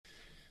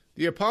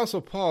The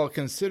Apostle Paul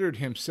considered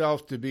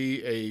himself to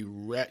be a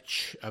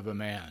wretch of a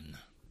man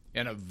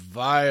and a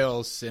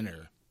vile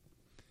sinner,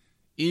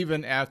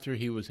 even after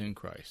he was in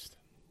Christ.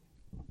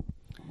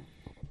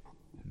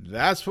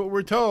 That's what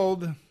we're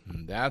told.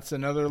 That's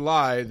another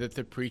lie that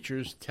the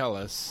preachers tell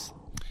us.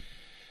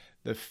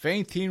 The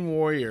Fainting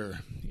Warrior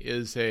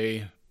is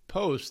a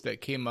post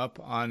that came up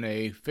on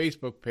a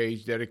Facebook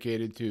page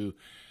dedicated to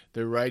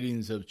the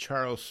writings of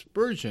Charles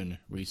Spurgeon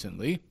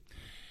recently.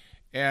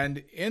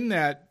 And in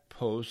that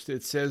post,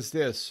 it says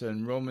this,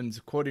 in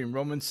quoting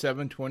Romans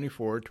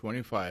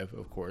 7:24-25,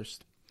 of course.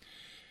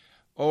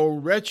 O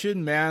wretched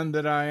man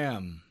that I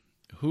am,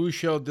 who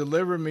shall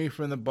deliver me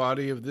from the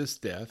body of this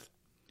death?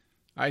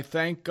 I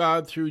thank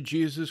God through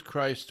Jesus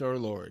Christ our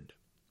Lord.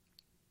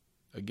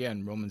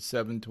 Again, Romans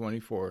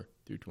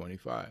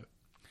 7:24-25.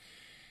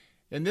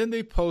 And then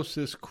they post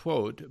this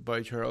quote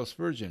by Charles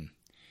Spurgeon.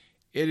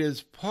 It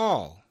is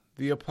Paul,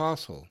 the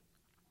apostle,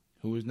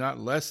 who is not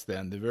less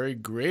than the very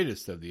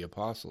greatest of the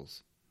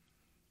apostles.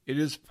 It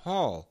is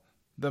Paul,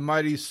 the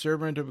mighty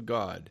servant of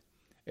God,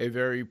 a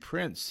very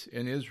prince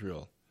in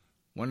Israel,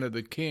 one of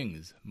the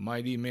king's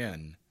mighty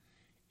men.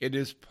 It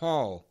is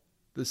Paul,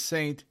 the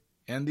saint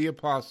and the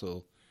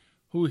apostle,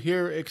 who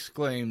here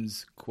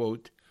exclaims,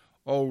 quote,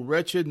 O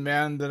wretched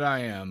man that I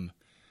am,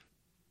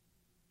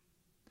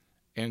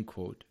 end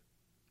quote.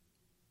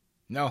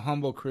 Now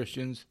humble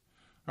Christians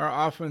are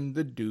often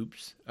the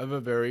dupes of a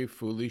very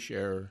foolish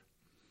error.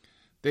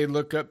 They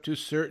look up to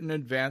certain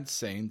advanced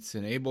saints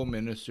and able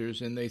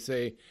ministers, and they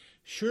say,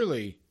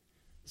 surely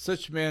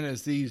such men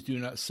as these do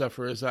not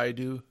suffer as I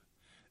do.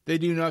 They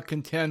do not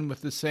contend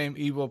with the same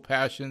evil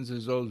passions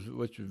as those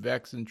which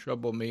vex and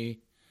trouble me.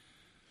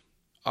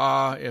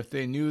 Ah, if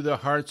they knew the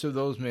hearts of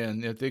those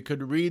men, if they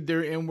could read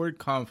their inward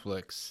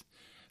conflicts,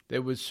 they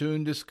would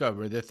soon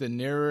discover that the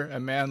nearer a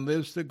man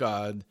lives to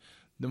God,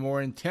 the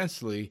more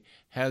intensely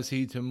has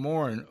he to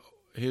mourn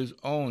his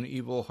own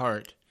evil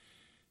heart.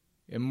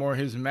 And more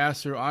his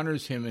master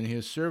honors him in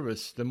his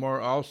service, the more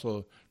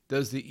also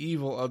does the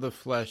evil of the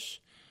flesh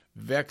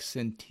vex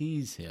and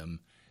tease him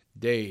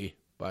day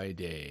by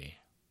day.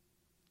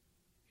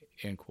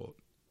 End quote.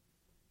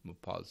 We'll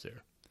pause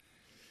there.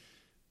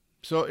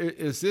 So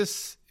is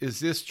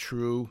this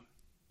true?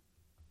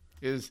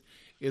 Is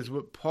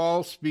what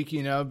Paul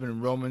speaking of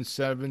in Romans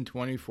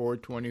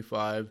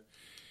 7:24-25,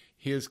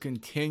 his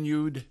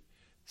continued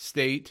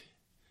state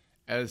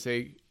as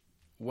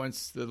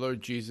once the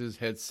Lord Jesus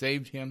had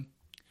saved him?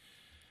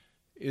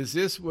 Is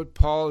this what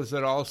Paul is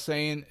at all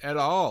saying at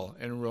all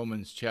in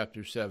Romans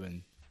chapter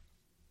 7?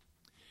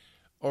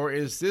 Or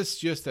is this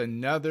just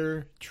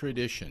another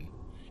tradition?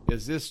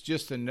 Is this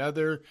just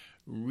another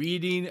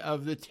reading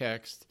of the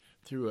text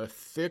through a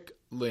thick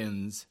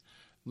lens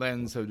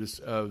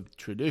of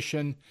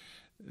tradition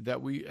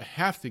that we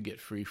have to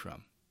get free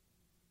from?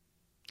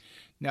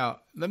 Now,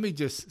 let me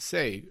just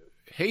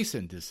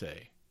hasten to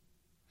say,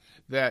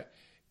 that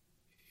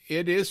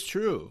it is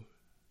true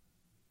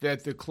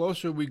that the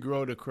closer we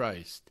grow to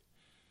Christ,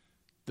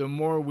 the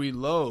more we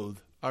loathe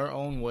our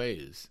own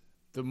ways,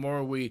 the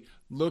more we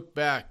look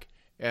back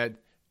at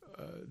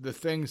the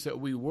things that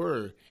we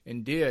were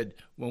and did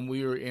when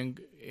we were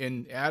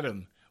in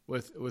Adam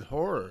with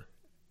horror,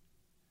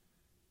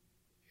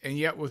 and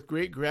yet with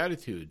great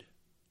gratitude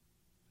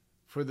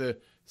for the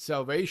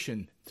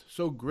salvation,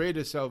 so great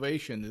a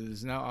salvation that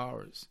is now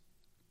ours.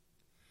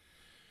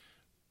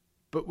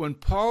 But when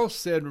Paul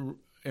said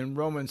in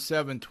Romans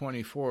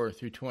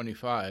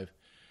 7:24-25,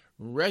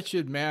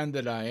 wretched man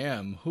that I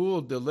am, who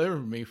will deliver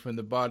me from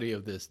the body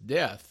of this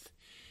death?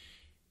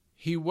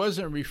 He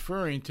wasn't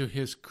referring to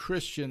his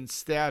Christian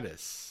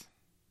status.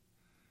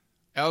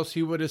 Else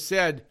he would have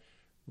said,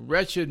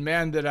 wretched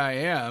man that I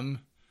am,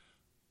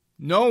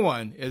 no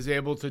one is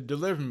able to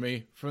deliver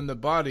me from the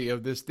body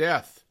of this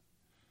death.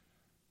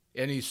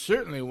 And he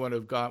certainly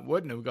wouldn't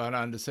have gone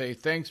on to say,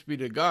 thanks be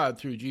to God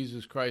through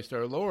Jesus Christ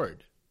our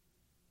Lord.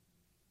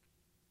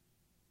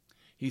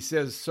 He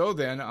says, so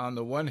then, on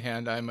the one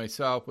hand, I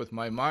myself with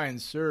my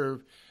mind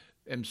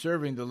am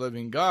serving the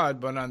living God,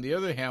 but on the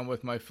other hand,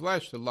 with my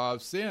flesh, the law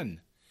of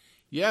sin.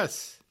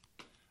 Yes,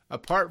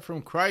 apart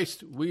from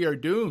Christ, we are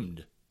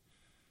doomed.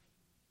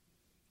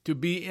 To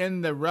be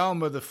in the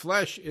realm of the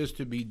flesh is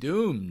to be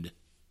doomed.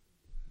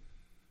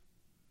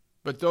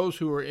 But those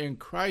who are in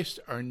Christ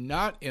are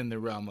not in the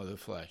realm of the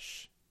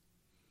flesh.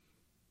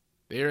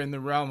 They are in the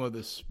realm of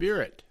the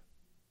Spirit.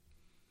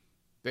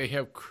 They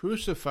have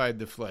crucified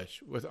the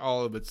flesh with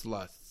all of its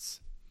lusts.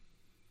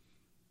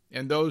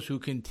 And those who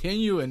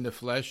continue in the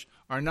flesh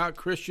are not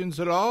Christians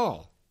at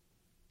all.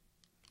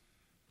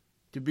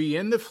 To be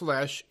in the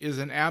flesh is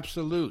an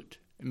absolute.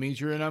 It means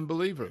you're an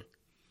unbeliever.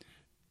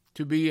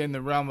 To be in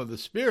the realm of the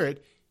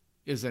Spirit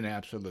is an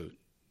absolute.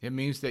 It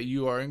means that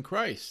you are in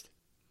Christ.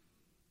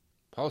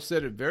 Paul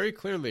said it very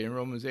clearly in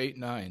Romans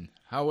 8:9.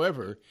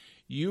 However,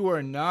 you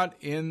are not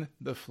in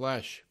the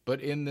flesh,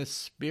 but in the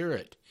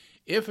Spirit,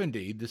 if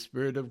indeed the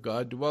Spirit of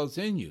God dwells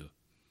in you.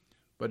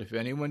 But if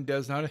anyone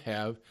does not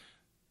have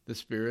the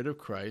Spirit of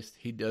Christ,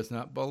 he does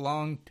not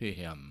belong to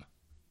him.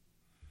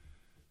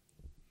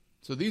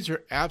 So these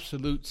are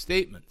absolute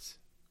statements.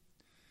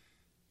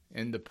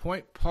 And the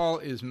point Paul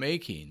is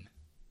making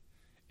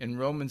in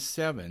Romans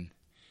 7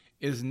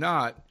 is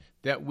not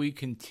that we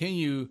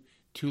continue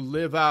to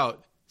live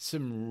out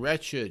some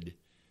wretched,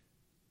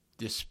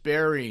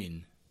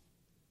 despairing,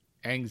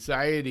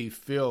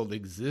 anxiety-filled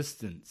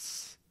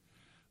existence,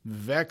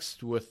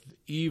 vexed with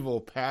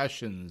evil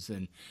passions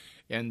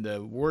and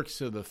the works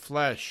of the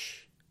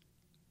flesh.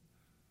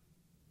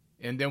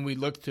 And then we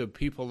look to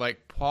people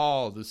like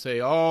Paul to say,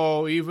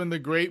 oh, even the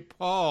great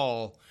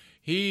Paul,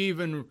 he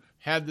even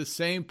had the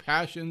same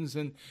passions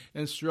and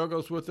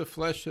struggles with the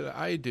flesh that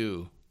I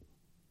do.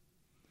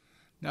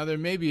 Now, there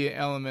may be an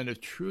element of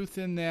truth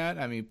in that.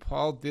 I mean,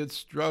 Paul did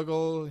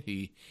struggle.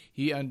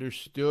 He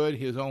understood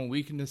his own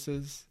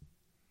weaknesses.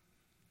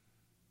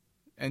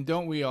 And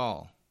don't we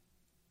all?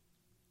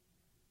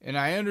 And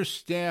I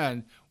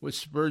understand what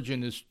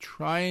Spurgeon is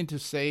trying to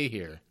say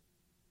here.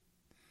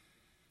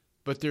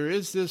 But there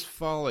is this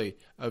folly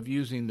of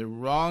using the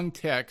wrong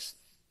text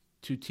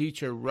to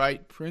teach a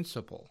right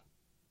principle.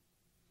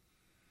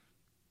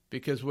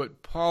 Because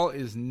what Paul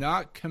is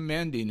not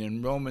commending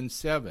in Romans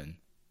 7,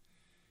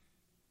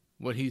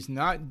 what he's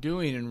not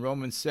doing in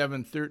Romans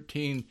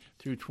 7:13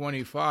 through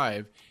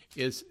 25,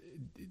 is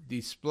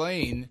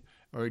displaying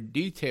or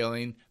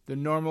detailing the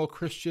normal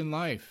Christian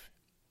life.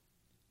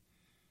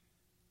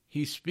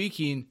 He's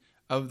speaking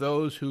of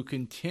those who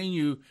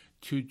continue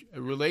to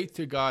relate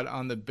to God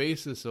on the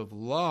basis of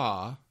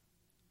law,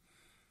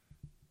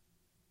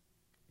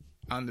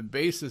 on the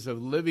basis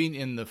of living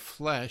in the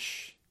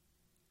flesh,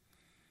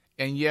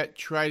 and yet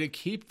try to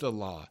keep the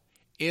law.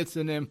 It's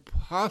an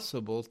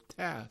impossible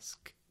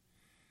task.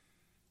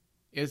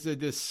 It's a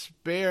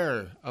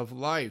despair of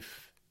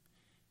life.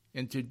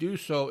 And to do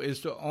so is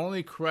to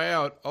only cry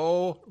out,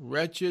 "Oh,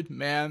 wretched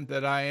man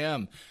that I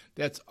am."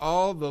 That's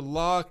all the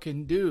law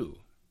can do.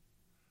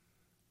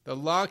 The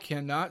law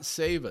cannot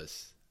save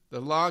us.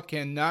 The law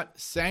cannot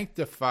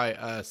sanctify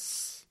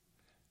us.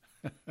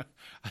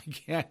 I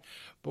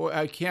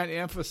can't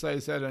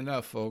emphasize that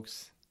enough,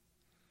 folks.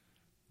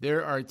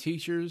 There are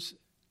teachers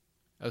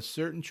of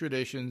certain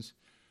traditions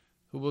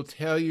who will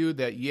tell you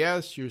that,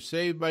 yes, you're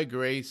saved by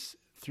grace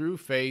through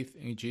faith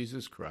in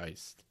Jesus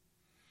Christ.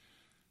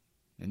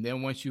 And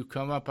then once you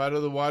come up out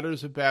of the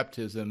waters of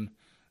baptism,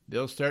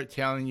 they'll start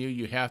telling you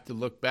you have to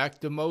look back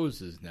to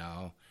Moses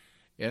now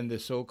and the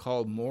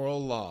so-called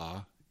moral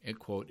law, end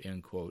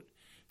quote,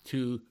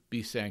 to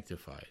be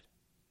sanctified.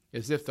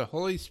 As if the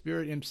Holy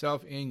Spirit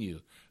himself in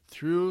you,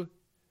 through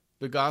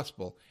the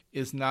gospel,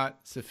 is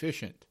not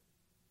sufficient.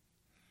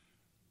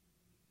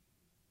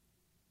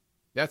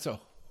 That's a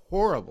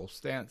horrible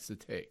stance to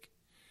take.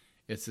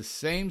 It's the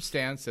same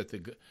stance that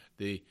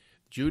the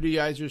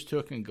Judaizers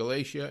took in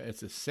Galatia.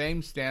 It's the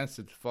same stance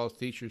that the false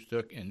teachers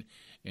took in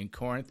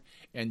Corinth.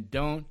 And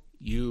don't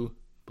you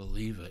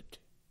believe it.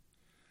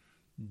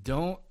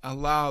 Don't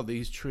allow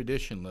these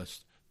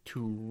traditionalists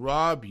to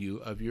rob you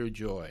of your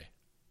joy.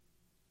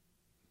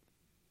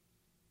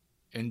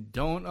 And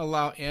don't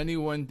allow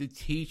anyone to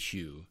teach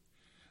you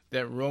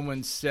that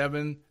Romans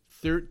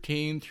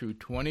 7:13 through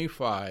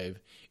 25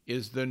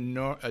 is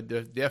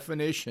the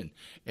definition,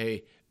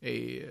 a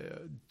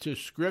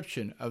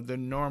description of the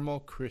normal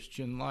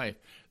Christian life.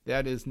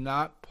 That is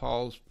not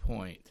Paul's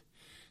point.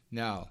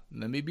 Now,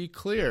 let me be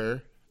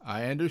clear.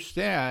 I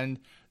understand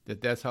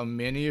that that's how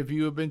many of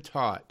you have been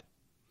taught.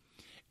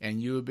 And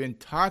you have been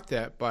taught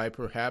that by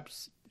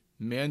perhaps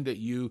men that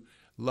you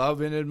love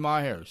and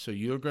admire. So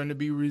you're going to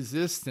be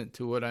resistant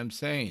to what I'm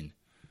saying.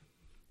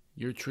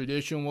 Your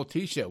tradition will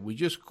teach that. We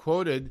just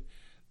quoted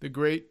the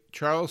great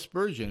Charles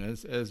Spurgeon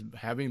as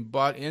having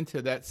bought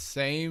into that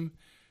same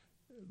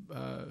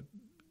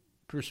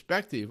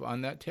perspective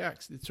on that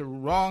text. It's a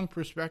wrong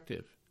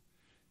perspective.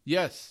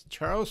 Yes,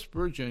 Charles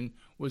Spurgeon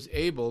was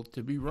able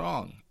to be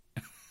wrong.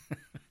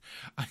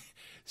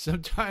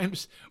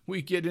 Sometimes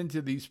we get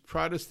into these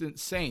Protestant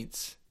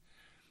saints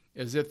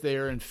as if they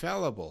are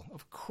infallible.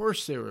 Of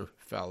course they were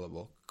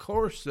fallible. Of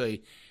course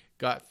they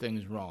got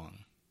things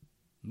wrong.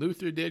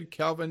 Luther did,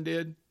 Calvin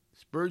did,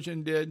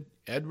 Spurgeon did,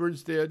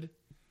 Edwards did.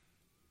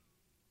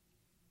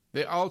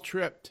 They all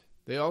tripped.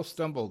 They all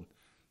stumbled.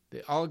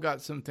 They all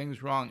got some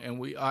things wrong, and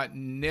we ought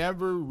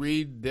never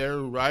read their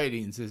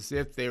writings as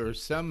if they were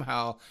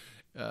somehow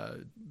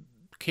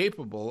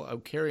capable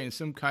of carrying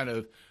some kind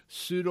of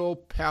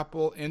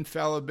pseudo-papal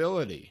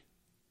infallibility.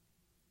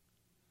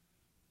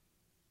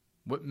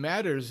 What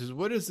matters is,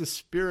 what is the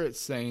Spirit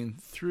saying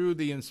through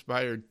the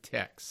inspired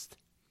text?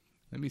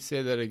 Let me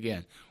say that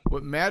again.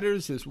 What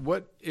matters is,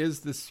 what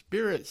is the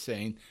Spirit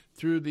saying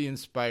through the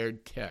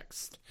inspired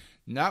text?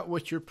 Not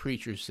what your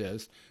preacher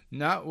says,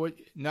 not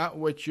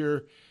what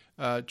your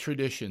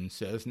tradition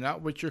says,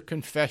 not what your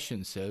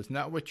confession says,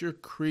 not what your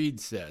creed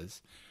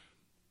says,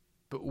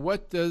 but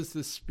what does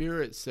the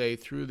Spirit say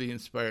through the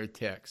inspired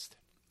text?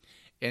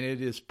 And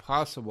it is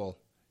possible,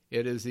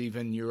 it is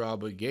even your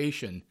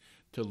obligation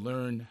to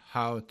learn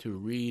how to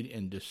read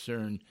and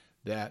discern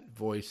that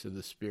voice of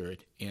the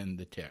Spirit in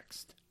the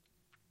text.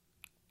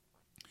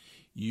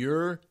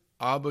 Your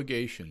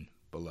obligation,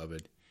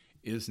 beloved,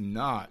 is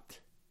not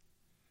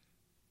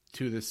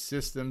to the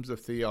systems of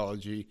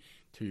theology,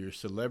 to your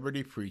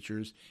celebrity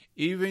preachers,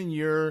 even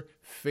your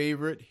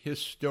favorite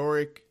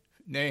historic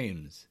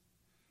names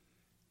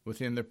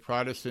within the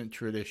Protestant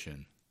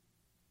tradition.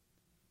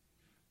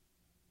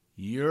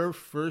 Your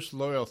first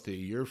loyalty,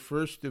 your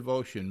first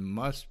devotion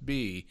must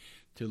be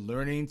to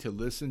learning to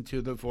listen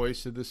to the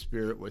voice of the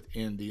Spirit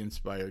within the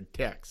inspired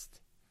text.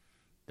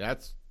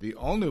 That's the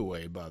only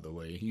way, by the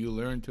way, you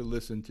learn to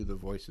listen to the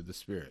voice of the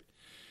Spirit.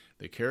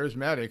 The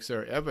charismatics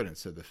are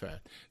evidence of the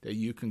fact that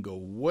you can go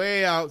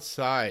way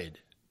outside,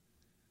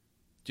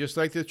 just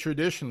like the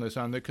traditionalists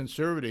on the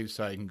conservative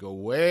side can go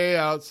way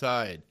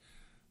outside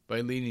by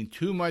leaning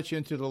too much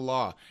into the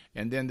law.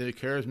 And then the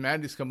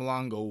charismatics come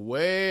along and go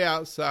way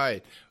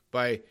outside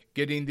by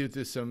getting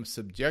into some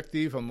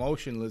subjective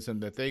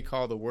emotionalism that they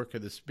call the work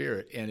of the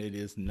Spirit, and it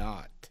is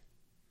not.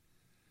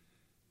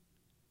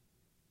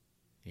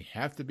 You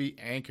have to be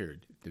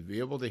anchored. To be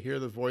able to hear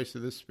the voice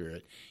of the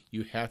Spirit,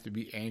 you have to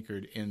be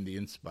anchored in the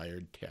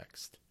inspired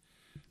text.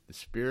 The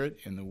Spirit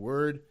and the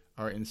Word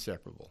are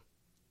inseparable.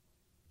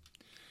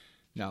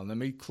 Now, let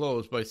me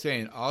close by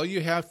saying all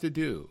you have to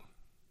do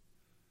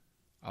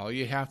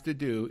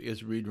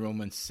is read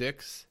Romans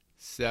 6,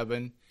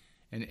 7,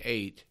 and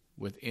 8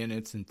 within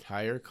its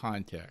entire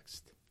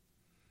context.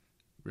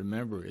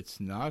 Remember, it's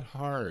not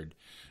hard.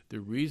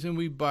 The reason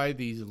we buy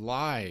these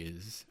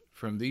lies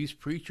from these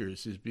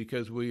preachers is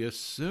because we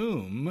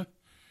assume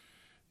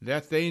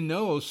that they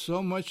know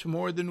so much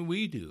more than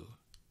we do.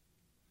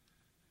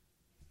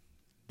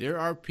 There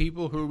are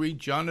people who read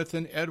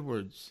Jonathan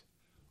Edwards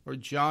or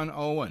John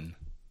Owen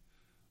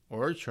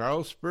or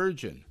Charles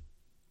Spurgeon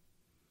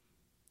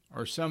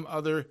or some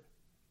other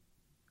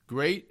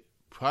great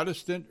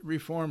Protestant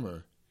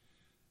reformer,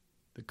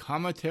 the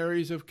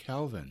commentaries of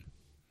Calvin,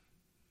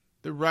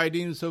 the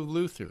writings of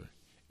Luther,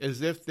 as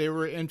if they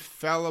were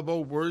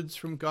infallible words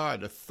from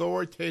God,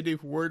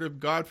 authoritative word of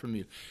God from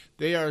you.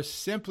 They are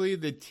simply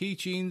the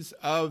teachings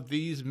of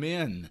these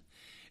men,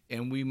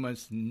 and we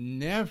must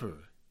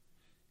never,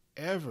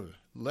 ever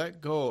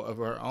let go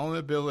of our own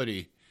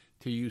ability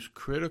to use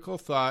critical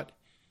thought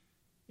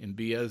and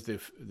be as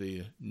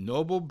the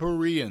noble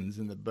Bereans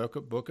in the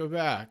book of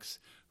Acts,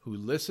 who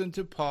listened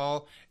to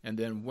Paul and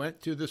then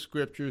went to the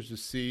Scriptures to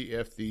see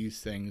if these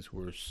things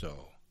were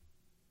so.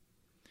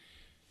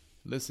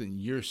 Listen,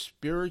 your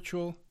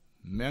spiritual,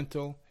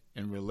 mental,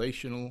 and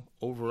relational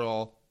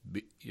overall,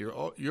 your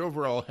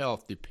overall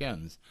health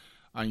depends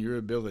on your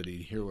ability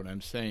to hear what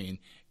I'm saying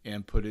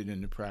and put it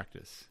into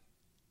practice.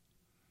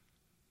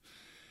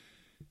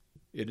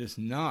 It is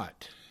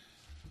not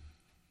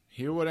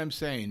hear what I'm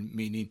saying,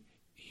 meaning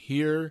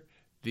hear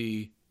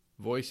the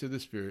voice of the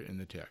Spirit in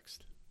the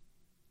text.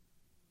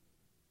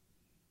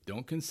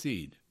 Don't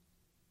concede.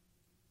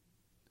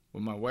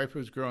 When my wife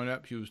was growing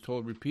up, she was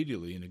told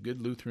repeatedly in a good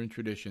Lutheran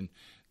tradition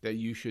that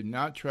you should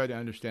not try to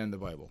understand the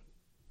Bible.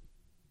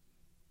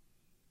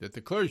 That the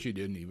clergy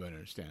didn't even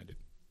understand it.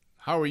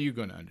 How are you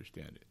going to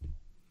understand it?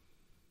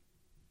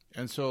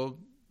 And so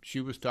she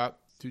was taught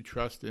to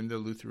trust in the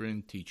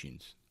Lutheran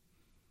teachings.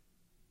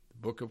 The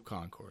Book of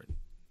Concord.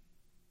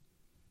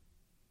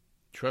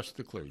 Trust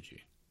the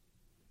clergy.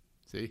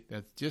 See,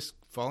 that's just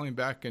falling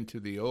back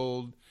into the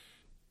old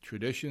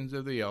traditions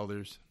of the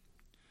elders,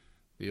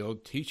 the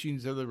old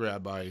teachings of the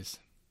rabbis,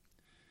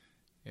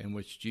 in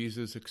which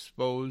Jesus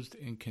exposed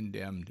and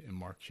condemned in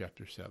Mark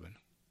chapter 7.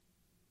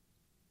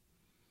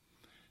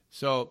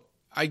 So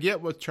I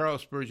get what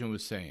Charles Spurgeon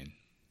was saying.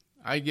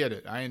 I get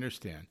it. I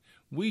understand.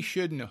 We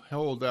shouldn't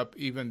hold up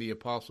even the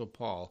Apostle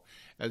Paul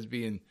as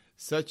being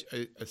such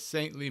a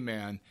saintly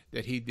man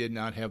that he did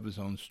not have his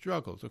own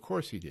struggles. Of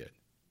course he did.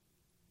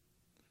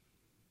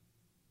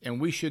 And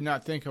we should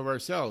not think of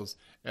ourselves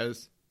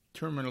as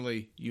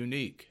terminally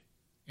unique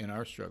in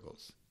our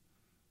struggles.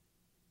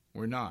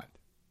 We're not.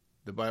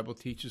 The Bible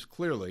teaches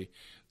clearly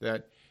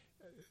that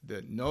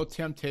no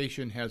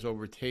temptation has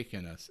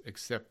overtaken us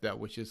except that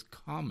which is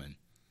common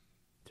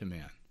to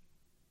man.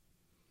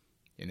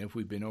 And if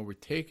we've been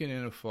overtaken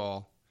in a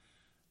fall,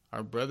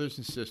 our brothers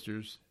and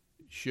sisters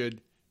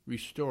should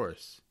restore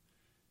us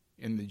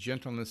in the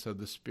gentleness of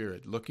the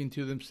Spirit, looking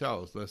to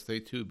themselves lest they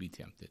too be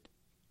tempted.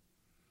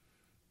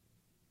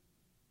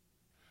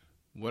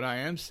 What I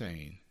am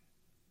saying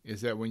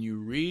is that when you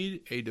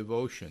read a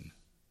devotion,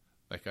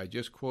 like I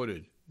just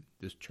quoted,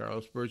 this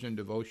Charles Spurgeon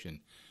devotion,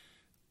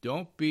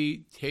 don't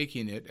be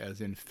taking it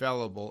as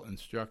infallible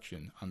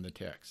instruction on the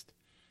text.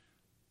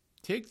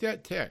 Take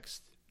that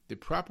text. The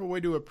proper way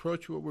to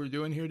approach what we're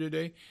doing here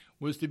today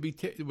was to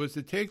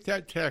take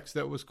that text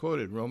that was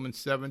quoted,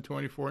 Romans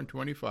 7:24 and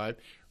 25,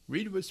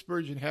 read what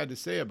Spurgeon had to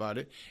say about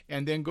it,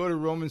 and then go to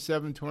Romans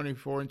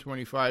 7:24 and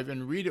 25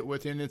 and read it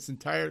within its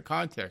entire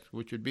context,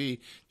 which would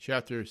be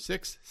chapter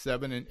 6,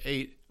 7, and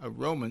 8 of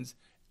Romans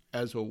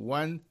as a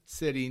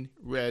one-sitting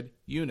read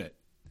unit.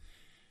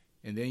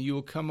 And then you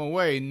will come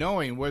away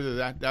knowing whether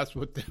that's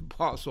what the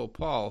Apostle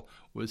Paul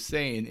was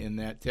saying in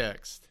that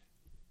text.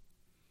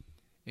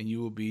 And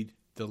you will be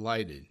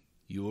delighted.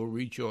 You will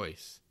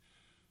rejoice.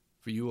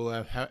 For you will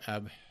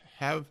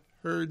have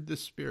heard the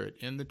Spirit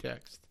in the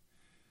text,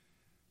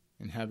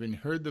 and having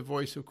heard the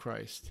voice of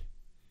Christ,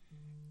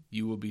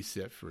 you will be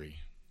set free.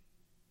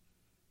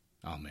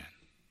 Amen.